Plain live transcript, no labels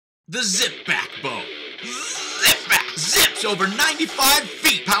The Zip-Bak Bow. Zip-Bak! Zips over 95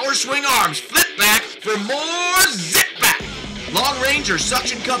 feet. Power swing arms flip back for more zip-back. Long range or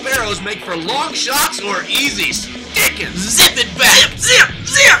suction cup arrows make for long shots or easy sticking. Zip it back! Zip!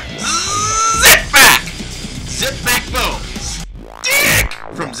 Zip! Zip! Zip-Bak! Zip-Bak Bow. Stick!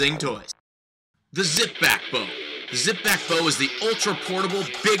 From Zing Toys. The Zip-Bak Bow. The Zip-Bak Bow is the ultra-portable,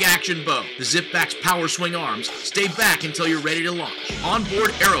 big-action bow. The Zip-Bak's power swing arms stay back until you're ready to launch.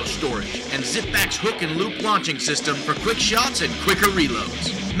 Onboard arrow storage and Zip-Bak's hook and loop launching system for quick shots and quicker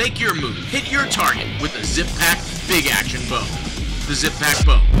reloads. Make your move. Hit your target with the Zip-Bak big-action bow. The Zip-Bak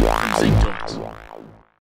Bow from Zing Toys.